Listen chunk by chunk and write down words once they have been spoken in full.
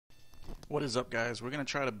What is up, guys? We're going to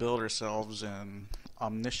try to build ourselves an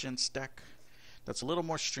Omniscience deck that's a little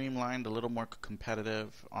more streamlined, a little more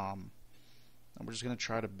competitive. And we're just going to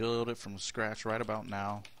try to build it from scratch right about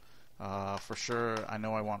now. For sure, I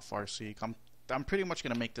know I want Farseek. I'm pretty much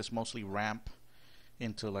going to make this mostly ramp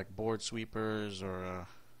into like board sweepers or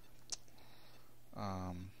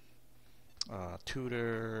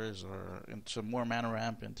tutors, or into more mana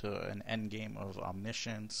ramp into an end game of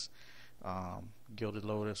Omniscience. Gilded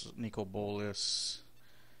Lotus, Nico Bolas,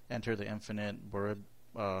 Enter the Infinite,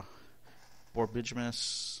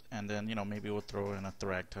 Borbidgemus, and then maybe we'll throw in a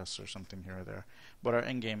Thragtusk or something here or there. But our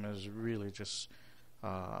end game is really just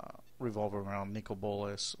revolve around Nico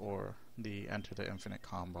Bolas or the Enter the Infinite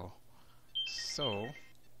combo. So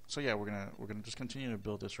yeah, we're gonna just continue to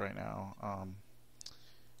build this right now.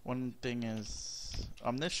 One thing is,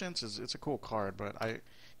 Omniscience it's a cool card, but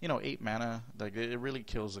 8 mana, like it really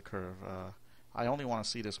kills the curve. I only want to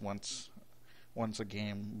see this once a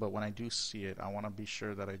game, but when I do see it, I want to be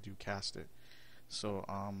sure that I do cast it. So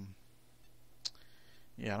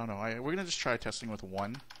yeah, I don't know. We're gonna just try testing with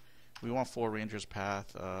 1. We want 4 Ranger's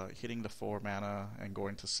Path. Hitting the 4 mana and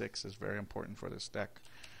going to 6 is very important for this deck.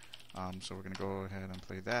 So we're gonna go ahead and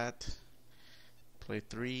play that. Play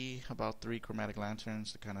about 3 Chromatic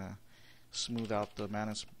Lanterns to kind of smooth out the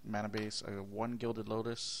mana base. 1 Gilded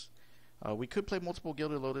Lotus. We could play multiple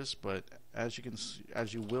Gilded Lotus, but as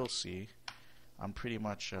you will see, I'm going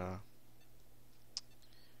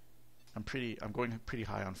pretty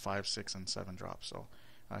high on 5, 6, and 7 drops. So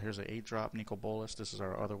here's an 8 drop Nico Bolas. This is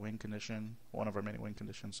our other win condition, one of our many win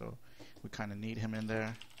conditions. So we kind of need him in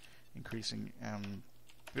there. Increasing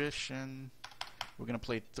ambition. We're gonna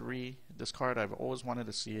play 3. This card, I've always wanted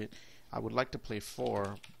to see it. I would like to play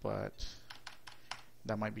 4, but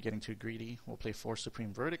that might be getting too greedy. We'll play 4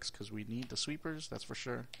 Supreme Verdicts because we need the sweepers, that's for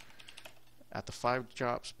sure. At the 5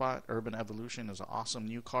 drop spot, Urban Evolution is an awesome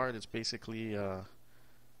new card. It's basically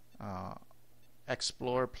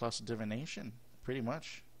Explore plus Divination, pretty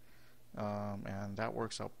much. And that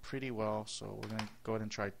works out pretty well, so we're going to go ahead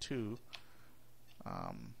and try 2.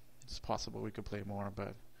 It's possible we could play more,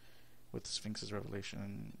 but with Sphinx's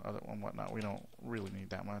Revelation and whatnot, we don't really need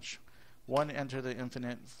that much. 1 Enter the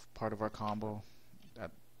Infinite, part of our combo.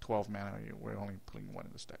 At 12 mana, we're only putting 1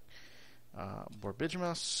 in this deck.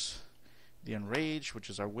 Borbidgemus, the Enrage, which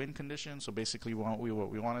is our win condition. So basically what we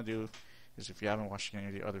want to do is, if you haven't watched any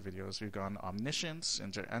of the other videos, we've gone Omniscience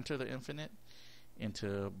into Enter the Infinite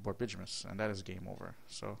into Borbidgemus, and that is game over.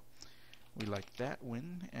 So we like that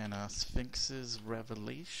win. And Sphinx's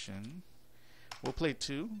Revelation, we'll play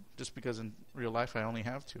 2, just because in real life I only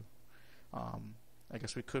have 2. I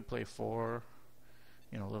guess we could play 4,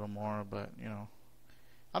 a little more, but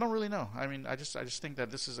I don't really know. I mean, I just think that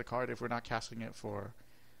this is a card, if we're not casting it for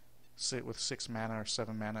with 6 mana or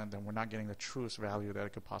 7 mana, then we're not getting the truest value that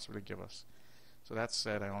it could possibly give us. So that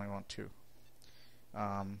said, I only want 2.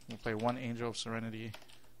 We'll play 1 Angel of Serenity.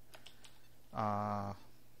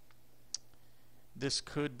 This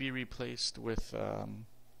could be replaced with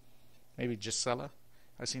maybe Gisela.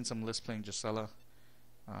 I've seen some lists playing Gisela,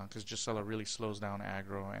 because Gisela really slows down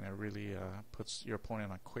aggro, and it really puts your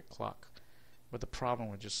opponent on a quick clock. But the problem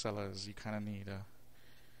with Gisela is you kind of need a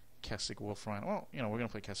Kessig Wolfrun. Well, we're going to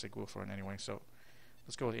play Kessig Wolfrun anyway, so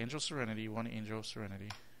let's go with Angel Serenity, 1 Angel of Serenity.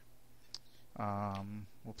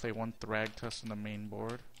 We'll play 1 Thragtusk in the main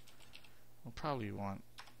board. We'll probably want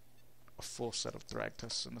a full set of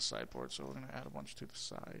Thragtusks in the sideboard, so we're going to add a bunch to the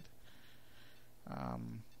side.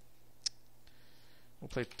 We'll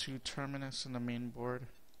play 2 Terminus in the main board.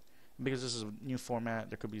 Because this is a new format,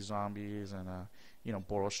 there could be zombies, and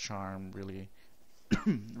Boros Charm really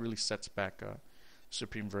really sets back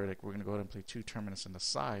Supreme Verdict. We're going to go ahead and play 2 Terminus in the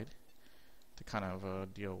side to kind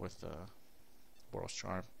of deal with Boros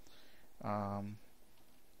Charm.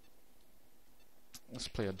 Let's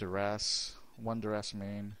play a Duress, 1 Duress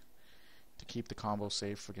main to keep the combo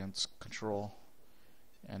safe against control.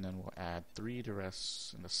 And then we'll add 3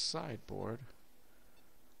 Duress in the sideboard.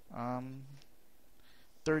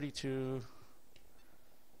 32.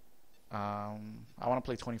 I want to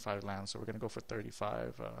play 25 lands, so we're going to go for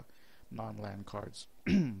 35 non-land cards.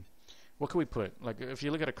 What could we put? Like, if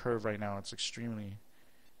you look at a curve right now, it's extremely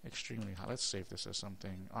high. Let's save this as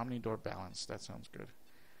something. Omnidoor Balance, that sounds good.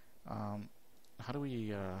 How do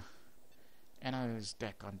we analyze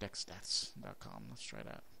deck on deckstats.com? Let's try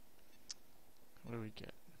that. What do we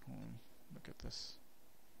get? Look at this.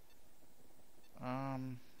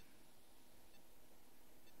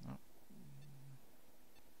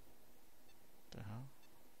 The hell?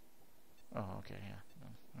 Oh, okay, yeah.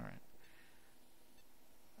 Alright.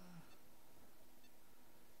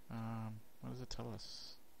 What does it tell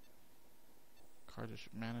us?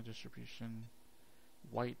 Mana distribution.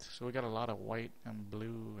 White. So we got a lot of white and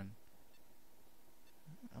blue, and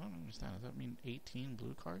I don't understand. Does that mean 18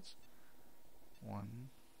 blue cards? 1,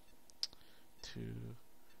 2,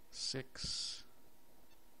 6.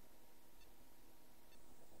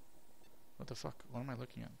 What the fuck? What am I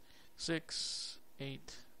looking at? 6,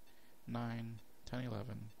 8, 9, 10,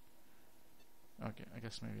 11. Okay, I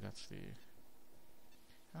guess maybe that's the...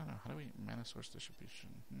 I don't know. How do we... Mana source distribution.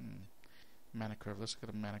 Mana curve. Let's look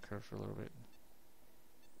at a mana curve for a little bit.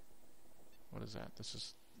 What is that? This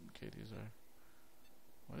is... Okay, these are...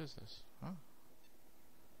 What is this? Huh?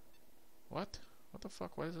 What? What the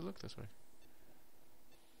fuck? Why does it look this way?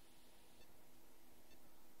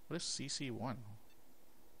 What is CC1?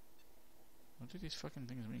 What do these fucking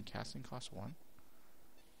things mean? Casting cost 1?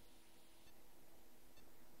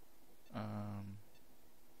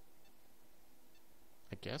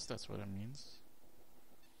 I guess that's what it means.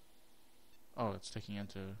 Oh, it's taking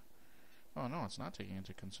into... Oh no, it's not taking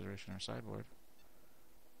into consideration our sideboard.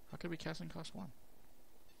 How could we casting cost 1?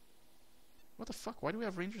 What the fuck? Why do we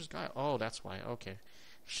have Ranger's Guile? Oh, that's why. Okay.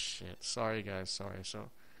 Shit. Sorry, guys. Sorry.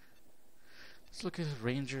 So, let's look at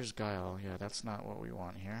Ranger's Guile. Yeah, that's not what we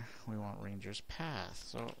want here. We want Ranger's Path.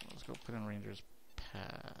 So, let's go put in Ranger's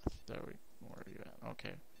Path. There we... Where are you at?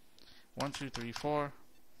 Okay. 1, 2, 3, 4.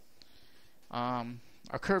 Our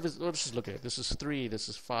curve is... Let's just look at it. This is 3. This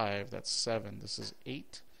is 5. That's 7. This is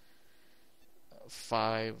 8.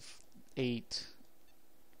 5. 8.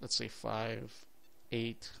 Let's say 5.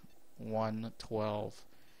 8. 1, 12,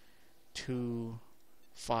 2,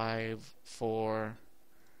 5, 4,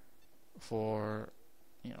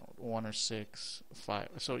 1 or 6, 5.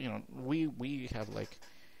 So, we have like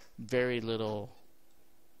very little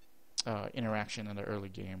interaction in the early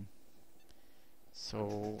game.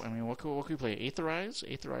 So, I mean, what could we play? Aetherize?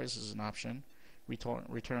 Aetherize is an option.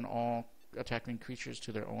 Return all attacking creatures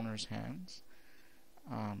to their owner's hands.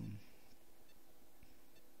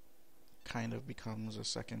 Kind of becomes a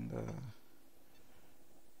second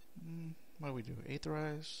what do we do?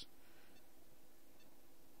 Aetherize.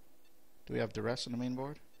 Do we have Duress in the main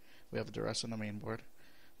board? We have Duress in the main board.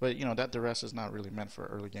 But that Duress is not really meant for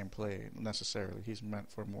early game play necessarily. He's meant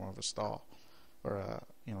for more of a stall or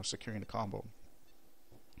securing the combo.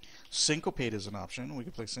 Syncopate is an option. We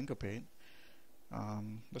could play Syncopate.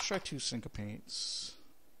 Let's try 2 Syncopates.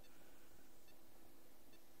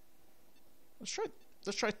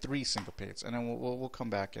 Let's try 3 Syncopates, and then we'll come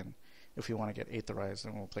back, and if we want to get Aetherize,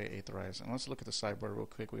 then we'll play Aetherize. And let's look at the sideboard real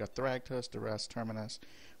quick. We got Thragtusk, Duress, Terminus.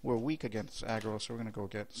 We're weak against aggro, so we're going to go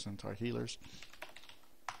get Centaur Healers.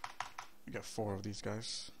 We got 4 of these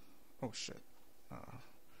guys. Oh shit.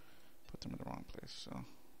 Put them in the wrong place. So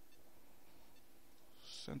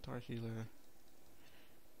Centaur Healer.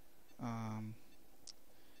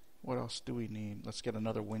 What else do we need? Let's get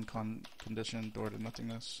another win condition, Door to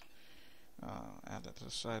Nothingness. Add that to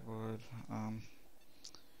the sideboard.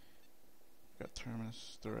 Got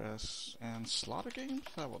Terminus, Duress, and Slaughter Games?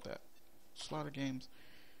 How about that? Slaughter Games.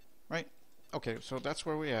 Right? Okay, so that's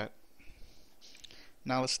where we're at.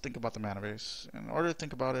 Now let's think about the mana base. In order to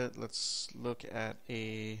think about it, let's look at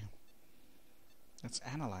let's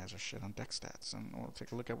analyze our shit on deck stats, and we'll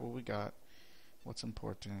take a look at what we got, what's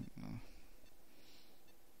important. Okay,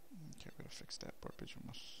 we're gonna fix that. Barbitron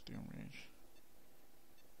must stay on range.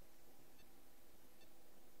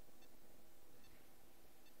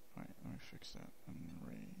 Alright, let me fix that.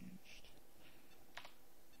 Unranged.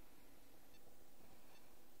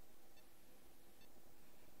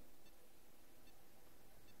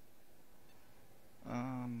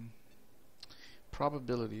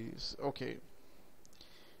 Probabilities. Okay.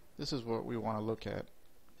 This is what we want to look at.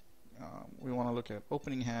 We want to look at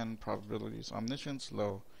opening hand probabilities. Omniscience,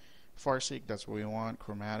 low. Farseek, that's what we want.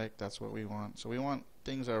 Chromatic, that's what we want. So we want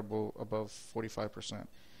things that are above 45%.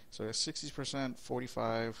 So it's 60%,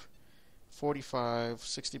 45, 45,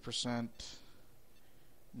 60%,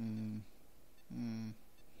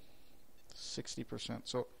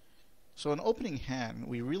 60%. So an opening hand,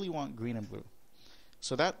 we really want green and blue.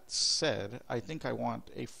 So that said, I think I want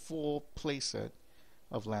a full playset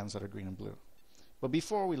of lands that are green and blue. But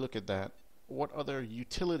before we look at that, what other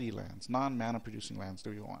utility lands, non-mana producing lands do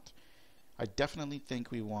we want? I definitely think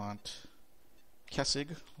we want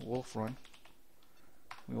Kessig, Wolf Run.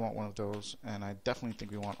 We want one of those, and I definitely think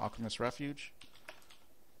we want Alchemist Refuge.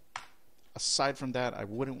 Aside from that, I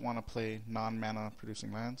wouldn't want to play non-mana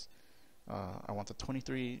producing lands. I want the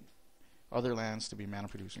 23 other lands to be mana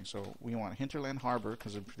producing. So we want Hinterland Harbor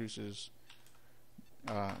because it produces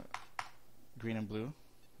green and blue.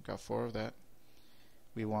 Got 4 of that.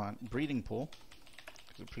 We want Breeding Pool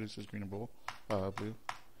because it produces green and blue. 1,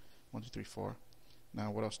 2, 3, 4.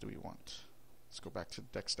 Now what else do we want? Let's go back to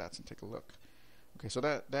deck stats and take a look. Okay, so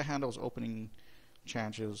that handles opening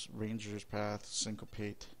changes, ranger's path,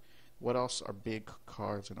 syncopate. What else are big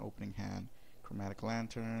cards in opening hand? Chromatic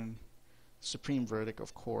Lantern, Supreme Verdict,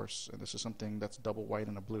 of course, and this is something that's double white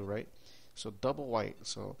and a blue, right? So double white,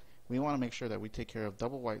 so we want to make sure that we take care of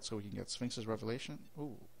double white so we can get Sphinx's Revelation,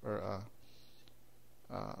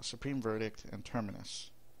 Supreme Verdict, and Terminus,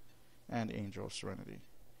 and Angel of Serenity.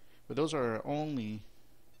 But those are only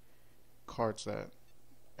cards that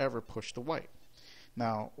ever push the white.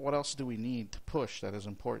 Now, what else do we need to push that is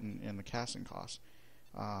important in the casting cost?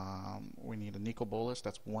 We need a Nico Bolas,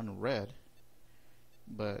 that's 1 red,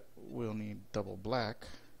 but we'll need double black.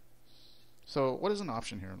 So what is an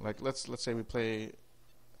option here? Like let's say we play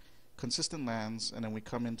consistent lands and then we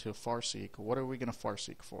come into Farseek. What are we going to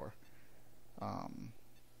Farseek for?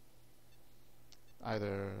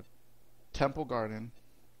 Either Temple Garden,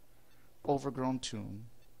 Overgrown Tomb,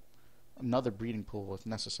 another breeding pool if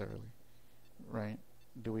necessarily, right?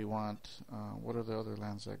 Do we want what are the other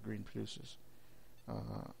lands that green produces?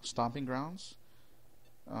 Stomping Grounds.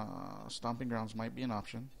 Stomping Grounds might be an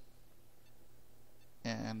option.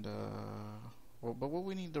 And but what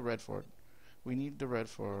we need the red for? We need the red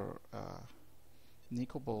for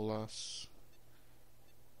Nico Bolas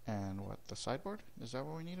and what, the sideboard? Is that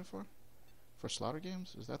what we need it for? For Slaughter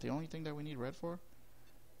Games? Is that the only thing that we need red for?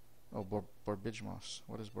 Oh, Borbidgmoss.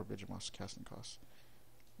 What is Borbidgmoss casting cost?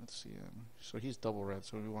 Let's see. So he's double red,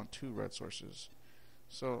 so we want 2 red sources.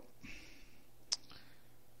 So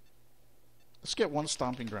let's get 1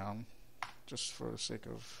 Stomping Ground, just for the sake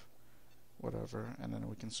of whatever, and then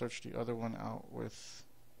we can search the other one out with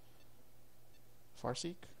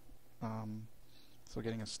Farseek. So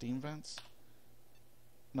getting a Steam Vents.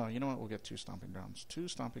 No, you know what? We'll get 2 Stomping Grounds. 2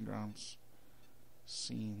 Stomping Grounds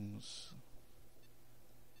seems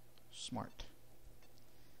smart.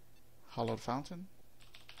 Hollowed Fountain.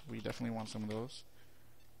 We definitely want some of those.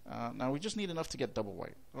 Now we just need enough to get double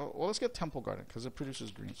white. Well, let's get Temple Garden because it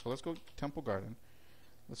produces green. So let's go Temple Garden.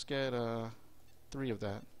 Let's get 3 of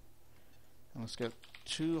that. And let's get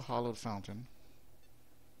 2 Hollowed Fountain.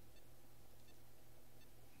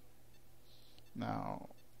 Now,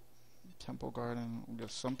 Temple Garden, we'll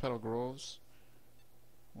get some Petal Groves.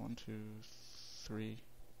 1, 2, 3.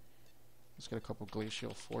 Let's get a couple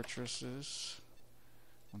Glacial Fortresses.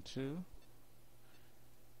 1, 2.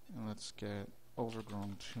 And let's get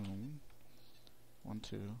Overgrown Tomb. 1,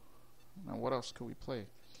 2. Now what else could we play?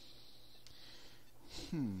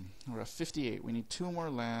 We're at 58. We need 2 more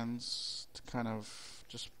lands to kind of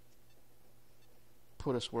just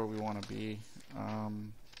put us where we want to be.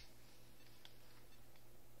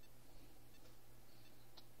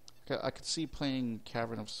 I could see playing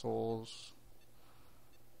Cavern of Souls.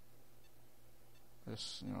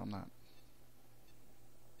 This, I'm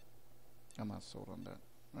not sold on that.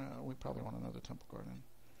 We probably want another Temple Garden.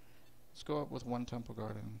 Let's go up with 1 Temple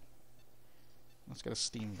Garden. Let's get a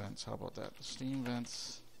Steam Vents. How about that? Steam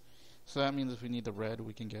Vents. So that means if we need the red,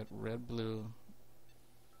 we can get red, blue,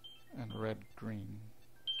 and red, green.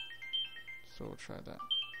 So we'll try that.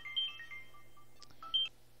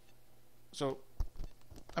 So,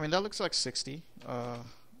 that looks like 60.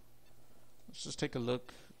 Let's just take a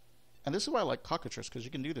look. And this is why I like Cockatrice, because you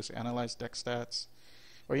can do this. Analyze deck stats.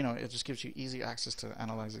 Or, it just gives you easy access to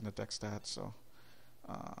analyzing the deck stats. So,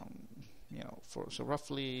 so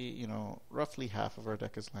roughly half of our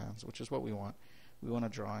deck is lands, which is what we want. We want to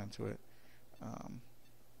draw into it.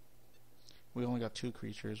 We only got 2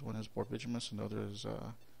 creatures. One is Borbidgmoss, and the other is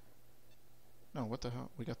no, what the hell?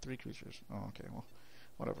 We got 3 creatures. Oh, okay. Well,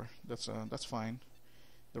 whatever. That's fine.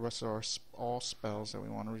 The rest are all spells that we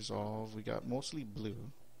want to resolve. We got mostly blue,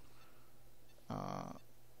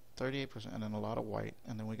 38%, and then a lot of white,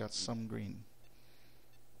 and then we got some green.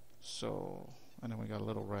 So, and then we got a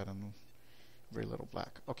little red and very little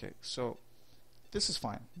black. Okay, so this is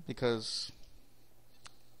fine because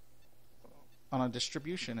on a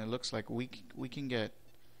distribution, it looks like we can get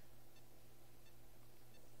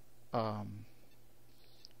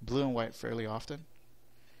blue and white fairly often,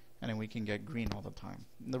 and then we can get green all the time.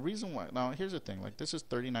 And the reason why, now here's the thing, like this is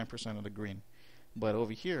 39% of the green, but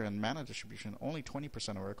over here in mana distribution, only 20%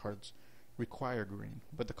 of our cards require green.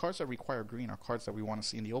 But the cards that require green are cards that we want to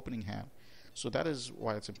see in the opening hand. So that is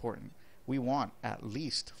why it's important. We want at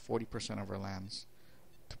least 40% of our lands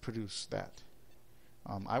to produce that.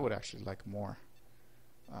 I would actually like more,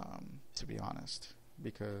 to be honest,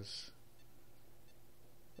 because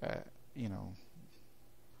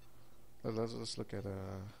let's look at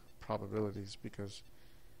probabilities, because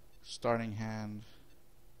starting hand,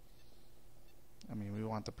 we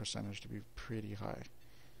want the percentage to be pretty high.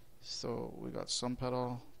 So we got sun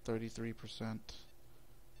petal, 33%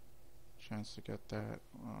 chance to get that.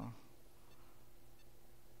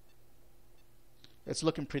 It's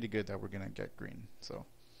looking pretty good that we're gonna get green, so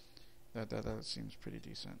that seems pretty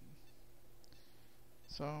decent.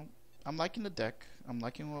 So I'm liking the deck. I'm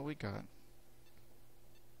liking what we got.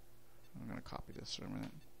 I'm gonna copy this for a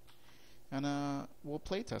minute, and we'll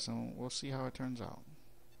play test and we'll see how it turns out.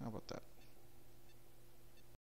 How about that?